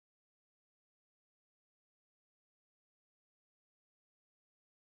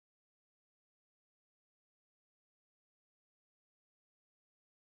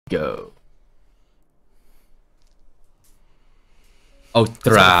go.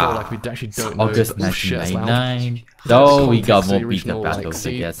 Ultra. August 1999. So we got more beta battles,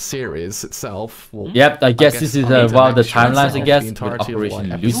 I guess. Series itself. Well, yep, I guess this is one of the timelines, I guess, with Operation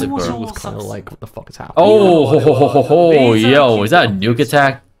Lucifer. Was kind of like, what the fuck is happening? Oh, yo, is that a nuke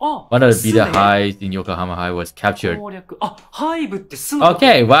attack? One of the beta highs in Yokohama High was captured.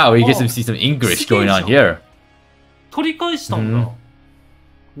 Okay, wow, we get to see some English going on here.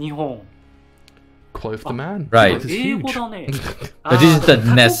 Clothe the man. Right. This is huge. So this is the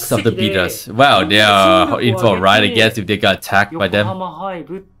nest of the beaters. Wow, they are in for a ride, I guess, if they got attacked by them.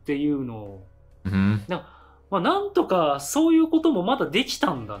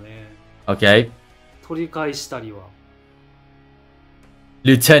 Okay.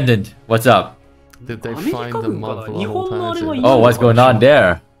 Lieutenant, what's up? Did they find the Muv Luv Alternative? Oh, what's going on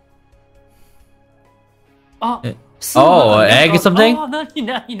there? Oh, egg or something?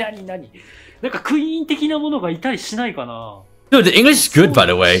 Dude, the English is good, by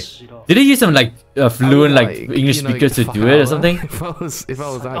the way. Did they use some like fluent like English speakers to do it or something? If I was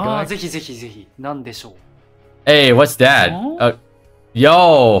that guy. Hey, what's that?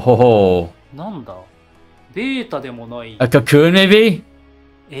 Yo, ho ho. A cocoon, maybe?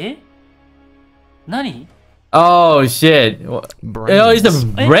 Oh shit! Oh, it's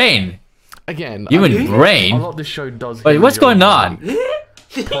the brain. Again, even brain. A lot of this show does. Wait, what's going on?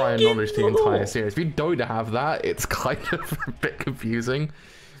 Prior knowledge to the entire series. If you don't have that, it's kind of a bit confusing.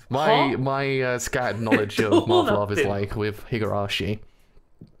 My scattered knowledge of Muv Luv is like with Higurashi.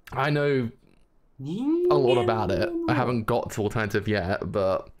 I know a lot about it. I haven't got to Alternative yet,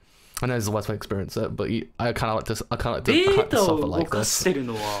 but I know there's a worst way to experience it. But I kind of like to suffer like this.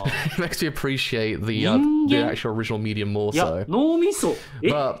 It makes me appreciate the actual original medium more so.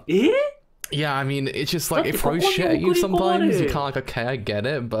 But yeah, I mean, it's just like it throws shit at you sometimes. You kind of like, okay, I get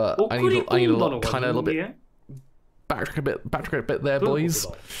it, but I need a little bit backtrack a bit there, boys.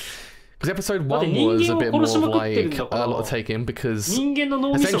 Because episode 1 was a bit more of like a lot to take in because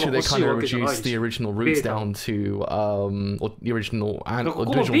essentially they kind of reduced the original roots down to or the original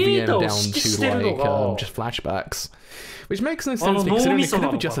VM down to like just flashbacks. Which makes no sense considering they could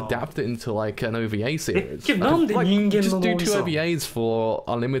have just adapted it into like an OVA series. Just do 2 OVAs for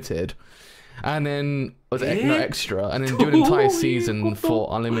Unlimited. And then no extra, and then do an entire season for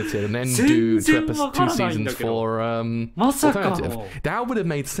Unlimited, and then do 2 seasons for Alternative. That would have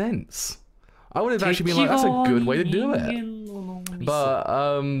made sense. I would have actually been like, that's a good way to do it. But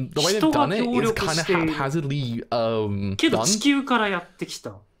the way they've done it is kind of haphazardly done.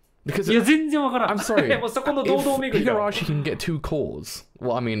 Because I'm sorry, if Higurashi can get 2 cores,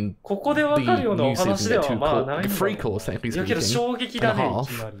 well, I mean, the new season can get 2 cores, 3 cores technically speaking, and a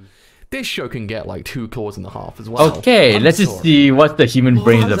half. This show can get like 2 cores and a half as well. Okay, let's just see what the human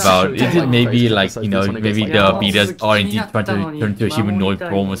brain is about. Is it maybe like, you know, maybe the beaters are indeed trying to turn into a humanoid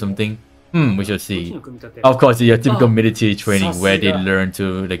form or something? We shall see. Of course, your typical military training where they learn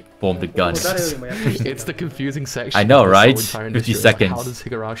to like form the guns. It's the confusing section. I know, right? 50 seconds. How does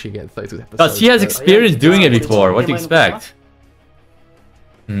Higurashi get 30 episodes? Because he has experience doing it before. What do you expect?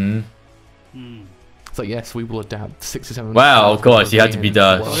 So yes, we will adapt 6 to 7. Wow, of course, you have to be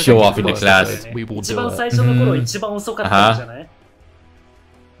the show off in the class. We will do it.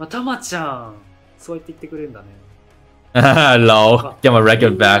 Lol, get my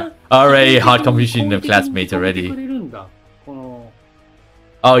record back. Already hard competition of classmates already.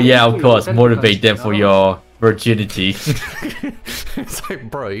 Oh yeah, of course, motivate them for your virginity. It's like,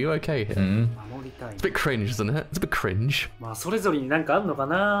 bro, are you okay here? It's a bit cringe, isn't it? It's a bit cringe.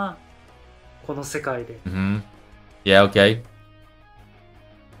 Yeah, okay.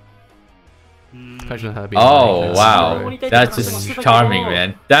 Oh wow, that's just charming,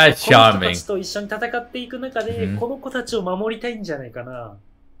 man. That's charming.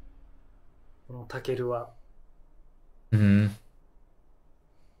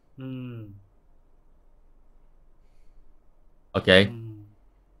 Okay.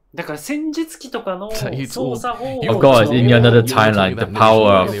 Of course, in another timeline, the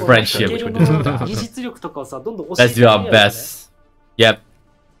power of friendship. Let's do our best. Yep.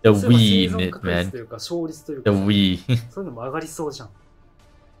 The we in it, man. The we.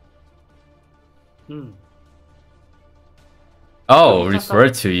 Oh, refer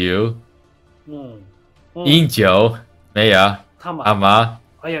to you. Injo, Meya, Ama.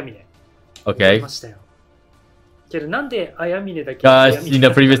 Okay. Because in the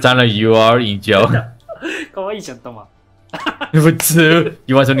previous timeline, you are Injo. Futsu,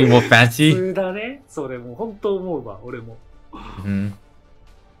 you want something more fancy?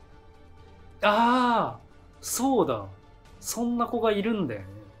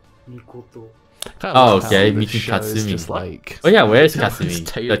 Oh, okay, meeting Katsumi. Oh yeah, where's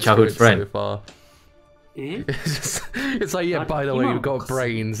Katsumi? The childhood friend. It's like, yeah, by the way, you've got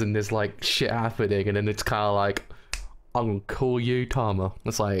brains and there's like shit happening, and then it's kind of like, I'm gonna call you Tama.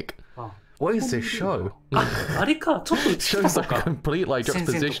 It's like, what is this show? Shows like a complete like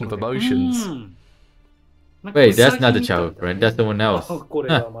juxtaposition of emotions. Wait, that's not the childhood friend, that's someone else. Huh.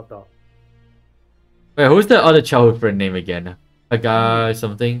 Wait, who's the other childhood friend name again? Kaga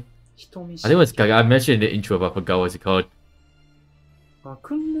something? I think it was Kaga. I mentioned in the intro, but I forgot what's it called.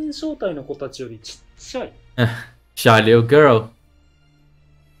 Shy little girl.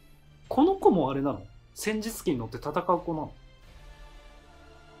 この子もあれなの？戦術機に乗って戦う子なの？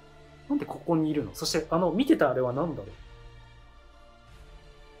なんでここにいるの？そして見てたあれは何だろ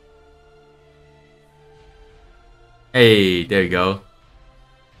う？ Hey, there you go.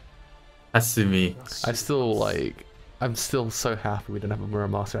 Katsumi. I'm still so happy we don't have a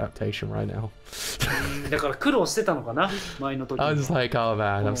Muramasa adaptation right now. だから苦労してたのかな前の時。I was like, oh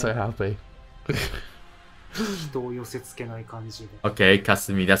man, I'm so happy. 人を寄せつけない感じで。Okay,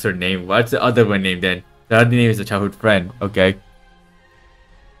 Katsumi, that's her name. What's the other one name then? The other name is a childhood friend. Okay.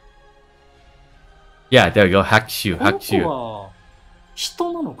 Yeah, there you go. Hakushu, この Hakushu. 子は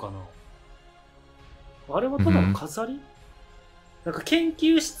人なのかな？あれはただの飾り？なんか研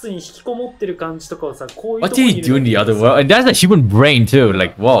究室に引きこもってる感じとかはさ、こういうと What こ did に he いる do in the other world? And that's a human brain too.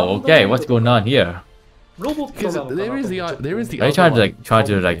 Like, whoa, okay, what's going on here? ロボットなのかな？ There is the Are you trying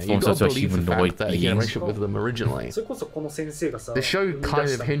to like you form some gotta sort of believe the humanoid fact that he had a being? relationship with them originally. それこそこの先生がさ、 The show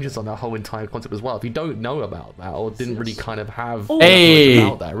kind of hinges on that whole entire concept as well. If you don't know about that or didn't really kind of have Hey!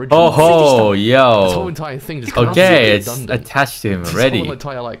 about that originally, Oh, this whole yo. entire thing just kind of Okay, it's redundant. attached to him This already. whole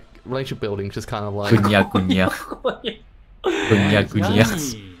entire like relationship building just kind of like Gunya, gunya. Gunya, gunya.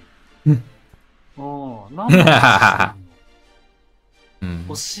 何なんだうん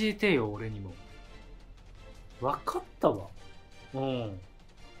教えてよ、俺にも。わかったわ。うん。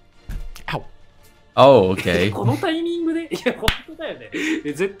Oh, okay. このタイミングでいや、本当だよね。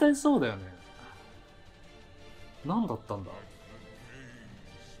絶対そうだよね。何だったんだ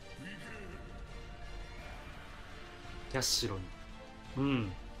ヤシロに。う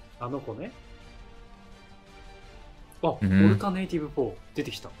ん。あの子ね。あ、オルタネイティブ4出て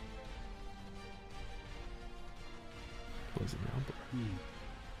きた。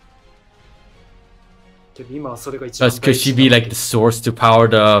けど今はそれが一番大事。Could she be like the source to power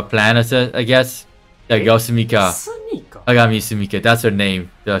the planet, I guess? Like Sumika. Agami Sumika, that's her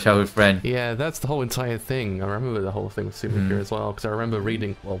name, the childhood friend. Yeah, that's the whole entire thing. I remember the whole thing with Sumika as well, because I remember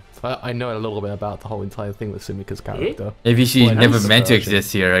reading, well, I know a little bit about the whole entire thing with Sumika's character. Maybe she's never meant to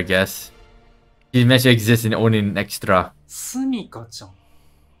exist here, I guess. She's meant to exist in only an extra. スミカちゃん。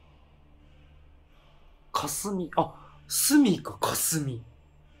かすみ。あ、スミカ、かすみ。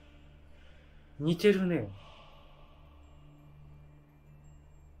似てるね。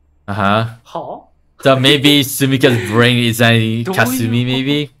Uh-huh. は So maybe Sumika's brain is a Kasumi,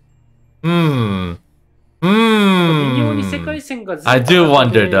 maybe? I do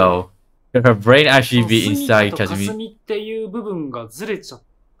wonder though. Could her brain actually be inside Kasumi? かすみっていう部分がずれちゃっ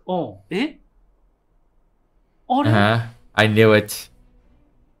た。えあれ、I knew it.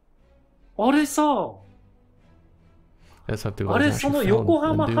 あれさ、あれその横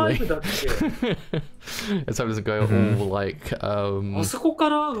浜ハイブだっけ Let's hope it doesn't go all like あそこか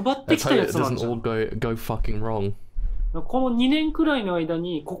ら奪ってきたやつなんじゃん。go fucking wrong. この2年くらいの間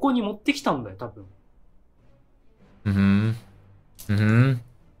にここに持ってきたんだよ、多分。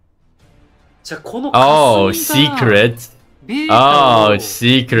じゃあこのかすみが secret. ベータを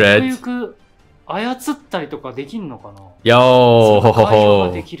secret. ゆく操ったりとかできんのかな Yo, 解放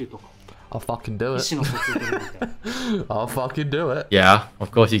ができるとか。I'll fucking do it. I'll fucking do it. Yeah,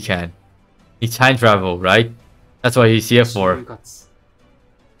 of course he can. He's time travel, right? That's what he's here for.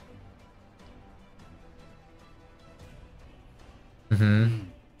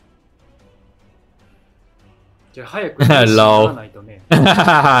 Hello.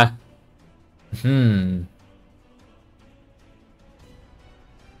 Hmm.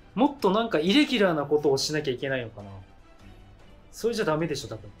 もっとなんかイレギュラーなことをしなきゃいけないのかな。それじゃダメでしょ、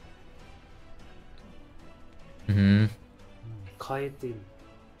多分。変えてる。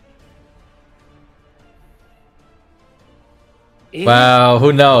Well,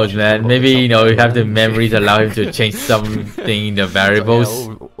 who knows, man? Maybe, you know, you have the memories allow him to change something in the variables.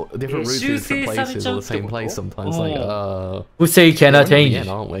 Different routes to different places or the same place sometimes. Like, who say you cannot change again, it?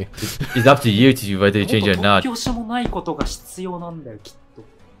 aren't we? It's up to you to whether you change it or not.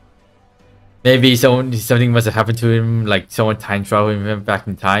 Maybe something must have happened to him, like someone time traveled him back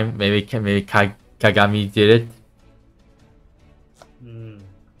in time. Maybe Kagami did it.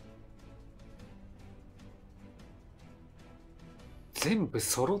 全部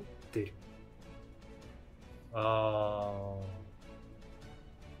揃ってる。ああ。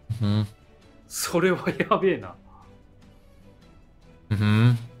Mm-hmm. それはやべえな。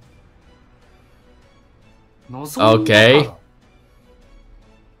Mm-hmm. 望んだから Okay.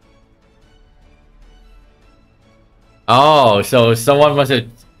 Oh, so someone must have.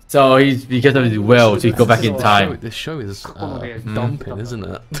 So he's because of his will to go back in time. This show is dumping, isn't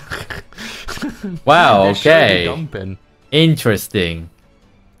it? Wow. This show is Okay. dumping. Interesting.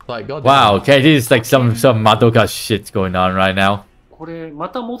 Like, God Wow. damn. Okay, this is like some Madoka shit's going on right now. これま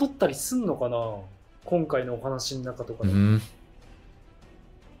た戻ったりすんのかな、今回のお話の中とかで。Mm-hmm.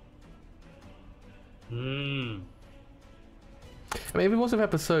 I mean, if it wasn't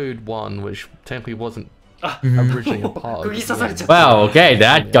episode 1, which technically wasn't あ、 originally a part of 釘 it. 刺されちゃった。 Well, okay,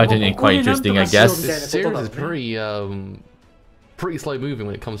 that content is quite interesting, I guess. This series is pretty slow moving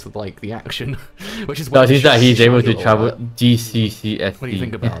when it comes to like the action, which is So why it seems that he's able to struggle travel at- GCCSD. When you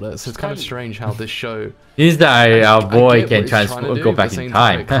think about it, so it's kind of strange how this show. Seems that our I boy get can what it's trying to do, go but back at the in same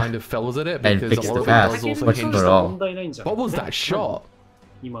time. It kind of fails at it And because fix a the lot of past. it does also What's hinge going on. on? What was that shot?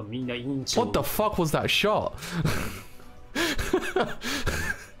 今みんな委員長。 What the fuck was that shot?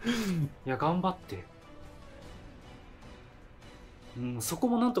 いや、頑張って。うん、そこ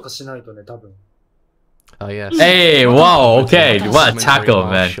もなんとかしないとね、多分。Oh yes. Hey, wow, okay, what a tackle,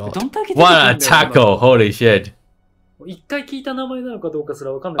 man. どんだけ出てくるんだよ What a tackle, holy shit. 一回聞いた名前なのかどうかす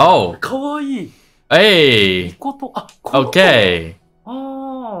らわかんない。Oh. かわいい。み Hey, こと、あ、この子 okay.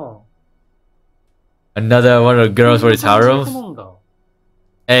 あ Another one of the あ。 girls for his こんな感 harem. じの子なんだ。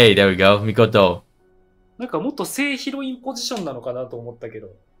 Hey, there we go, Mikoto. なんかもっと正ヒロインポジションなのかなと思ったけど。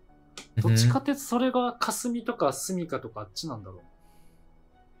どっちかっていうとそれがかすみとかすみかとかあっちなんだろう。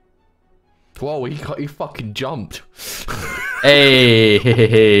 Whoa, he fucking jumped. Hey, hey, hey,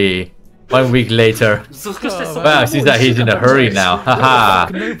 hey. 1 week later. そしてそれ Wow, seems that he's in a hurry now. Haha.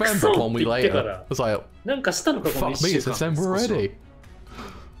 Fucking November, 1 week later. It's like, なんかしたのかこの fuck me, it's December already.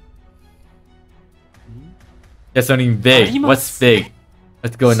 There's something big. What's big?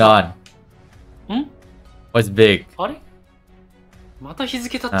 What's going on? ん What's big? あれまた日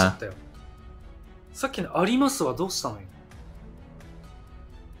付経っちゃったよ。さっきのありますはどうしたのよ。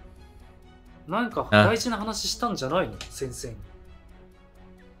なんか大事な話したんじゃないの先生に。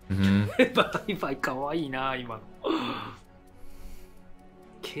Mm-hmm. バイバイかわいいな今の。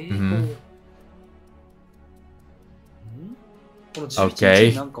警報。うんこの11 Okay. 日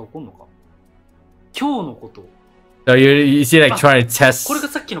になんか起こんのか今日のこと。 So you see like trying to test これが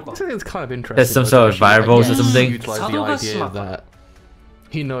さっきのか I。think it's kind of interesting. There's some sort of variables or something. Utilize the idea that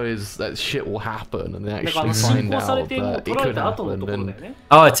he knows that shit will happen and then だから actually 進 find 行され out てもう that it 取られ could た後の happen ところだ and よね。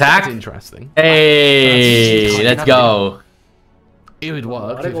 Oh, that's attack? interesting. Hey, let's go. It would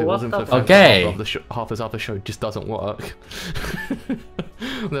work I if it think wasn't for the what fact the- Okay. that half, of the half this other show just doesn't work.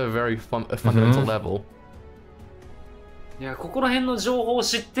 They're a very fundamental level. いや、ここら辺の情報を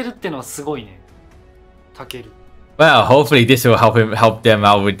知ってるってのはすごいね。たける。 Well, hopefully this will help them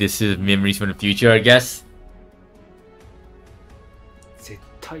out with this memories from the future, I guess. 絶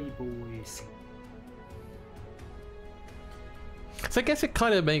対防衛戦。 So I guess it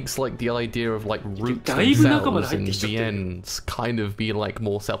kind of makes like the idea of like roots だいぶ中まで themselves 入っ and てきちゃってる。 VNs kind of be like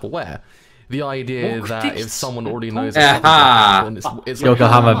more self-aware. The idea 目的 that if someone already 地 knows Aha. that happen, it's like,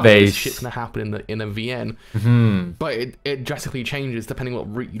 Yokohama oh, base. this shit's gonna happen in a VN, Hmm. but it drastically changes depending what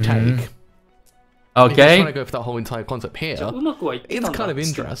route you take. If you're trying to Okay. go for that whole entire concept じゃあ here, うまくはいってた it's んだ kind of っ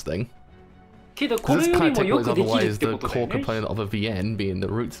つって interesting. けどこ Because れ it's より kind も of よ technically くできるっ otherwise て the ことだ core よね。 component of a VN being the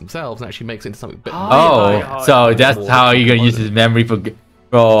roots themselves and actually makes it into something a bit Oh, Hi. so that's how you're gonna use his memory for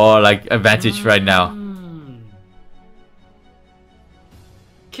like advantage right う now. ん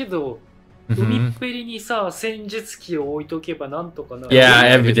けど、 Mhm. 海っぺりにさ、戦術機を置いとけばなんとかなる。 Yeah,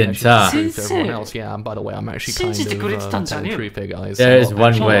 It evidence, actually huh? proves to everyone else, yeah, and by the way, I'm actually kind 信じてくれてたん of じゃねえ telling の truth here, guys. There is I'm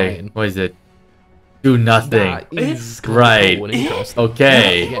one actually way. lying. What is it? Do nothing. That is kind of Right. cool and interesting.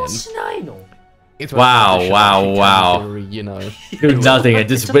 Okay. 何もしないの It's Wow, when the show wow, actually wow. tells you, you know. Do nothing and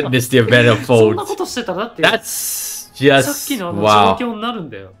just witness the event そんな unfold. ことしてたらだって That's さっ just きのあの wow. 状況になるん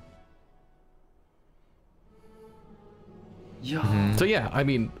だよ。いやー、 So yeah, I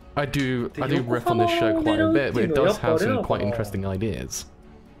mean, I do riff on this show quite a bit, but it does have some quite interesting ideas.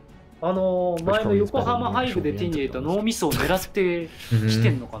 前の横浜ハイブで手に入れた脳みそを狙ってき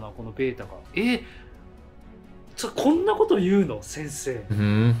てんのかな、このベータが。こんなこと言うの先生。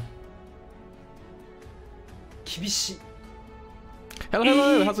 Mhm. 厳しい。 Hello,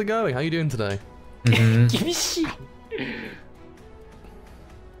 hello, how's it going? How are you doing today? Mhm. 厳しい。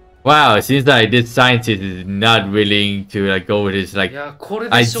 Wow, it seems like this scientist is not willing to like go with his い like や、これ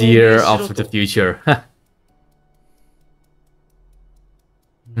で証明し idea ろ of と the future.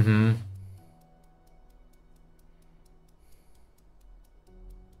 Mm-hmm.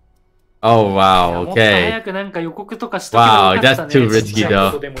 Oh wow, もっと早 okay. くなんか予告とかしとけば Wow, よかったね。 that's too ちっ risky ちゃい though.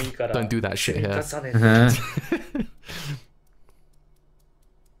 ことでもいいから Don't do that shit 積み here. 重ねて Uh-huh.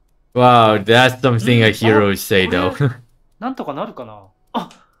 Wow, that's something a hero would say though. なんとかなるかなあ、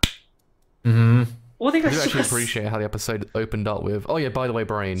 Mm-hmm. お願 I い do し actually ます appreciate how the episode opened up with, oh yeah, by the way,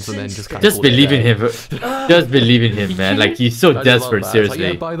 brains, and then just kind of Just believe in him. Just believe in him, man. Like he's so desperate, It's like, yeah,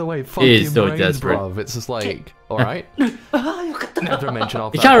 seriously. by the way, fuck He is your so brains, desperate. bruv. It's just like, alright. ああよかった Never mention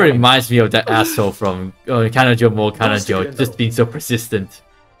of He that. kind of brain. reminds me of that asshole from Kanajo Mo Kanajo, just being so persistent.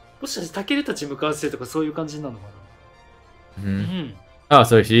 もしかしてタケルたち向かわせるとかそういう感じなのかな、 Mhm. うん、 Oh,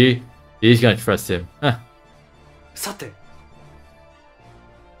 so she's gonna trust him. Huh. さて、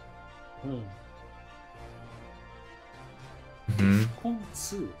うん、 Mhm. コン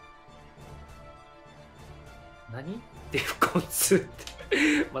2何デフコン2って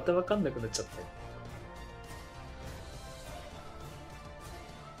また分かんなくなっちゃったよ。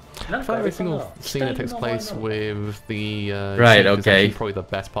 なんかあ Every れか single な scene that takes place with the Right, sheep is actually okay. probably the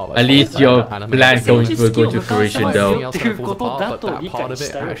best part. At least your plan will go to fruition Everything though. else kind of falls apart, but that part of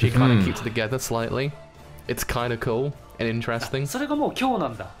it actually kind of keeps it together slightly. It's kind of cool and interesting. それがもう今日な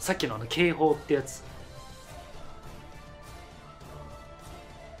んだ。さっきの警報ってやつ。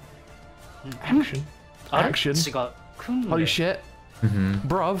 Action. あれ Action. 違う。訓 Holy 練。 shit. Mhm.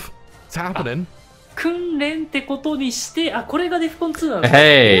 Bruv. It's happening. 訓練ってことにして、あ、これがデフコン2なんだ。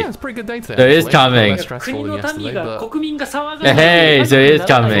 Hey, Yeah, it's pretty good data. So it is actually. coming. Less stressful 国 than の民 yesterday, が but 国民が騒が Hey, so it is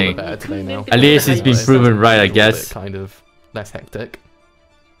coming. At least it's been it's proven right, I a little bit guess. kind of less hectic.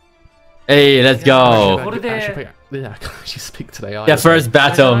 Hey, let's go. Actually, yeah, she speak today. Their first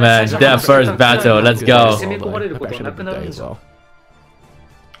battle, man. Their first battle. Let's go. 攻め込まれることはなくなるんじゃん。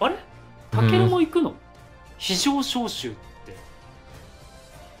あれタケルも行くの非常招集って。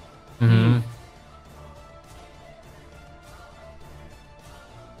 Mhm.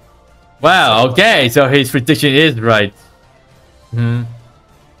 Wow, okay, so his prediction is right. Mhm.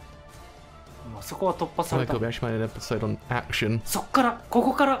 そこは突破さ Oh れ my た god, we actually made an episode on action. そっからこ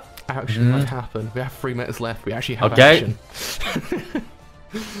こから Action, what happened? We have 3 minutes left. We actually have Okay. action.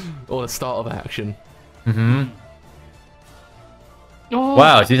 Or the start of action. Mhm. お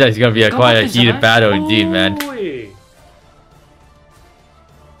ー Wow, seems like it's gonna be a 頑張 quite って a んじゃない heated battle indeed, man. おーい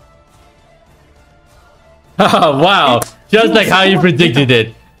Wow, just like how you predicted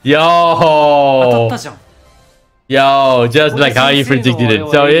it. 当たっ Yo, たじゃん yo, just like how you predicted it.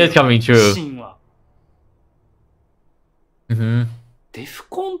 So it is coming true. シーンは Mhm. デフ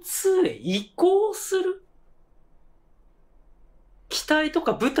コン2へ移行する機体と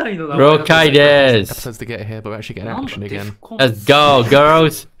か舞台の名前が Rokai des. Episodes to get here, but we're actually getting なんだ action デ again. フコン Let's go,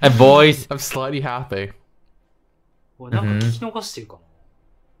 girls and boys. I'm slightly happy. おいなんか聞き逃してるかな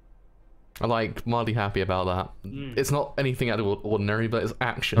I'm like mildly happy about that. It's not anything out of the ordinary, but it's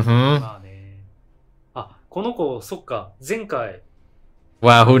action. Mhm. まあねあこの子そっか前回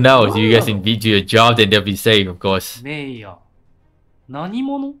Wow, who knows? You guys can beat your job, then they'll be safe, of course. メイヤ何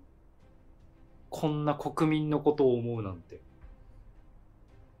者こんな国民のことを思うなんて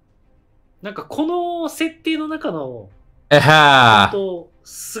なんかこの設定の中の Aha. と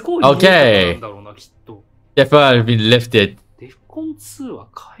すごい見え方なんだろうな、きっと Definitely been lifted. デフコン2は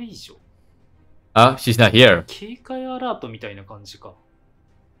解除 Oh, she's not here. 警戒アラートみたいな感じか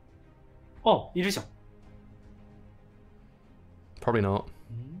あいるじゃん Probably not.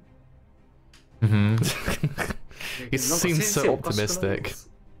 Mhm. He seems so optimistic.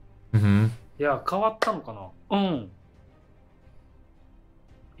 Mhm. いや変わったのかなうん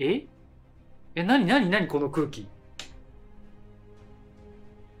え何この空気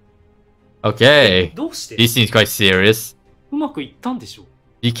Okay. どうして This seems quite serious. うまくいったんでしょ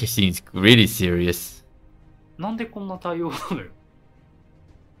This seems really serious. なんでこんな対応なのよ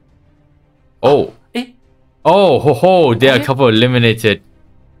Oh. え Oh, ho ho. There are a couple eliminated.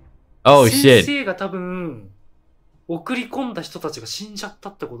 Oh 先 shit. 生が多分送り込んだ人たちが死んじゃった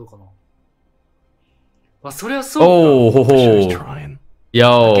ってことかなまあそりゃそうか Oh, ho Sure, he's ho. trying.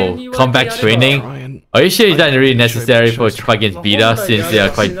 Yo, Again, combat you training. Trying. Are you sure is that really necessary for to fight against Beta since they are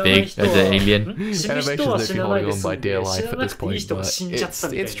quite big as an alien? ん死ぬ人は Animation's 死 literally なない holding で on す by んで dear 死 life な at な this くていい point, 人が but 死んじゃった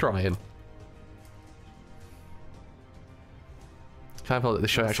みたい it's な trying. Kind of felt like the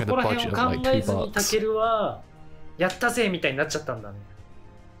show そ actually こ had ら a 辺 budget を of 考 like え $2 ずにタケルはやったぜみたいになっちゃったんだね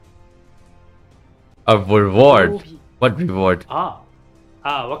A reward? What reward? あ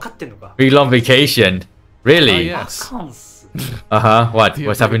あ分かってんのか Big long vacation. Really? Oh, バ yes. カンス Uh-huh. What? The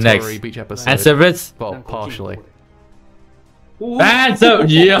What's happening obligatory next? beach episode. And service? well, なんか大きいとこ partially. でおー Fan service.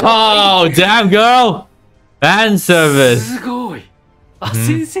 Yo, damn girl. Fan service. すごいあ、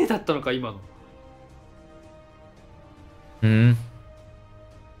先生だったのか、今の。Hmm.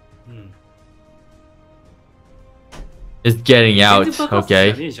 うん。 It's getting out. 全然爆発じゃ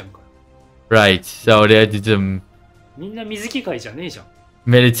ね Okay. えじゃんか。 Right. So they did some みんな水着会じゃねえじゃん。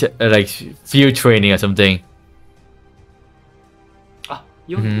like field training or something. あ、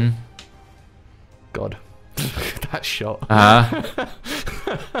読んで Hmm. God. That shot.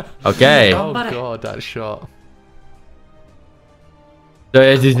 Okay. Oh god, that shot. So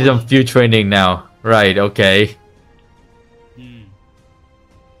they did some field training now. Right. Okay. うん。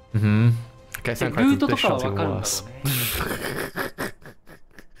 Hmm. Okay, so ルートと this かは shot's わ even かるんだろ worse.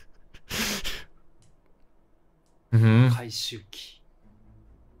 うね。Hmm. 回収機。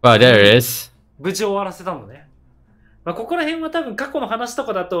Wow. There it is. 無事終わらせたのね。まあ、ここら辺は多分過去の話と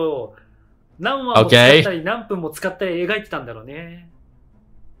かだと、何話も使ったり何分も使ったり描いてたんだろうね。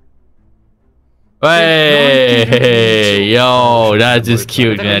Hey, yo, that's just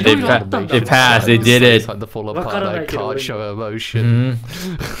cute, man. They passed. They did it. It's like the fall apart, like can't show Hmm. emotion.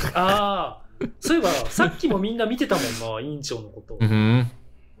 ああ、そういえばさっきもみんな見てたもんな、委員長のこと。Hmm.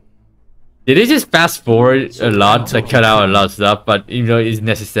 Did they just fast forward a lot, like cut out a lot of stuff? But you know, it's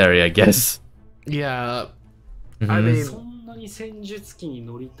necessary, I guess. Yeah, I Mhm. mean, そんなに戦術機に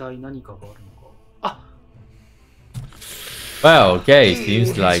乗りたい何かがあるのか。あ、 Well, okay,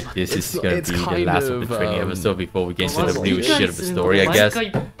 seems like this is gonna It's be the kind last of the of, training episode before we get into ま the ず real 理解 shit of す the るの story, I が guess. 毎回い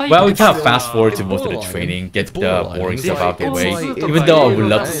っぱい Well, we 出てくる kind of fast forward to It's most of the borderline. training, get It's the borderline. boring It's stuff out the like- way. it's like- Even though I would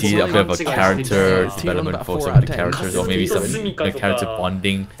love to it's see a like- bit of a character it's development for like some of the 4 characters, or maybe some like character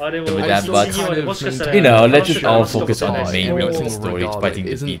bonding あれも with 一 that, 日 but 2話でもしかしたら you know, let's just 話 all とか focus on the ない main もう reason story, fighting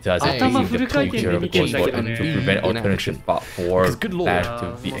the betas and Atama facing the future, of course, what to prevent alternative for Because good lord. that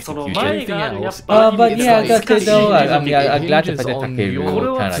to be その executed. 前があるやっぱ But yeah, I got to know. I mean, I'm glad to It find that hinges Takeru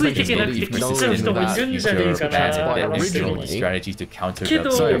on kind your- of ついていけなくて be 切っちゃう persistent 人もい about るんじゃねえ future か plans な。 and originally. strategies to counter Kiddo, the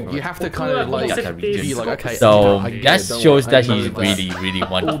So server. you have to kind of like Like, be like, okay, So I get that it, don't shows worry, that I know he's that. really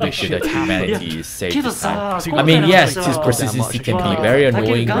want to All make this sure shit that humanity happened. is safe けど this time. さ、 I mean, yes, his 今回 persistency can be は very だけ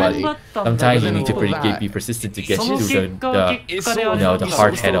ど annoying, 頑 but 張ったんだ sometimes け you ど need to be persistent to get その to 結 the 果は結果であ you れ know は the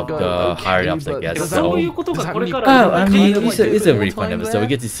hard head of the higher ups, I で guess. もそういう So. ことがこれから Oh, I mean, it's a Good really fun time episode. We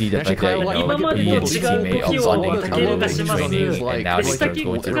there. get to see the fact that, you know, Imama he and his to teammate are違う bonding 動きを together with します training, and now they're going to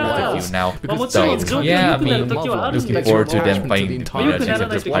go to the interview now. まあもちろん So, 状況 yeah, I 良くなる mean, 時はあるんだ looking けど forward to them fighting, you know, 良くなら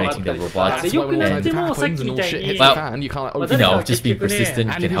ない just 時もあ fighting っ the たり robots. で良くなって And, もさっきみたいに well, you 誰 know, か just being 結局ね persistent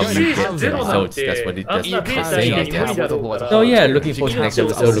can help せ you いぜ get い the ゼロなん results. て That's what it あん does. なデータ Saying 以外 it に無理だろうから So yeah, looking forward to the next 次の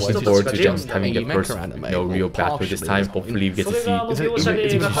episode. Looking 人たち forward が to 出る them んだ having the mecha first, anime, you know, real battle this time. Hopefully, we get to see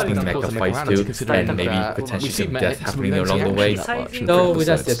interesting mecha fights too, and maybe potentially some deaths happening along the way. So with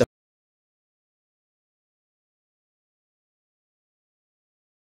that said,